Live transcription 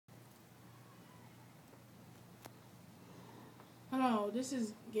this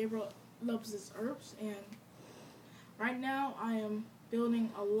is Gabriel Loves His Herbs, and right now I am building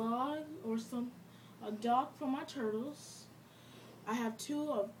a log or a dock for my turtles. I have two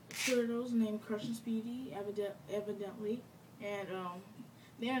of turtles named Crush and Speedy, evidently, and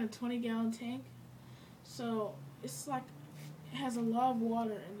they're in a 20-gallon tank. So it's like it has a lot of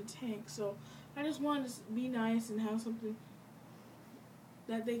water in the tank. So I just wanted to be nice and have something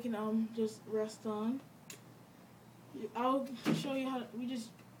that they can just rest on. I'll show you how we just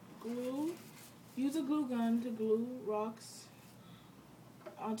use a glue gun to glue rocks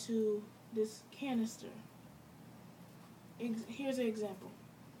onto this canister. Here's an example.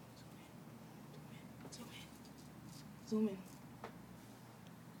 Zoom in.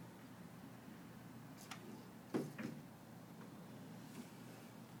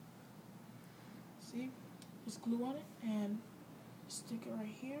 See? Just glue on it and stick it right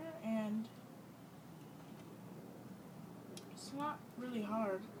here, and it's not really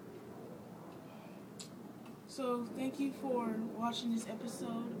hard. So thank you for watching this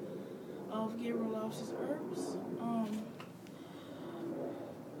episode of Gabriel Loves His Herbs.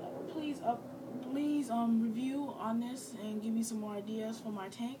 Please review on this and give me some more ideas for my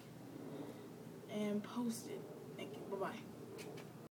tank and post it. Thank you. Bye bye.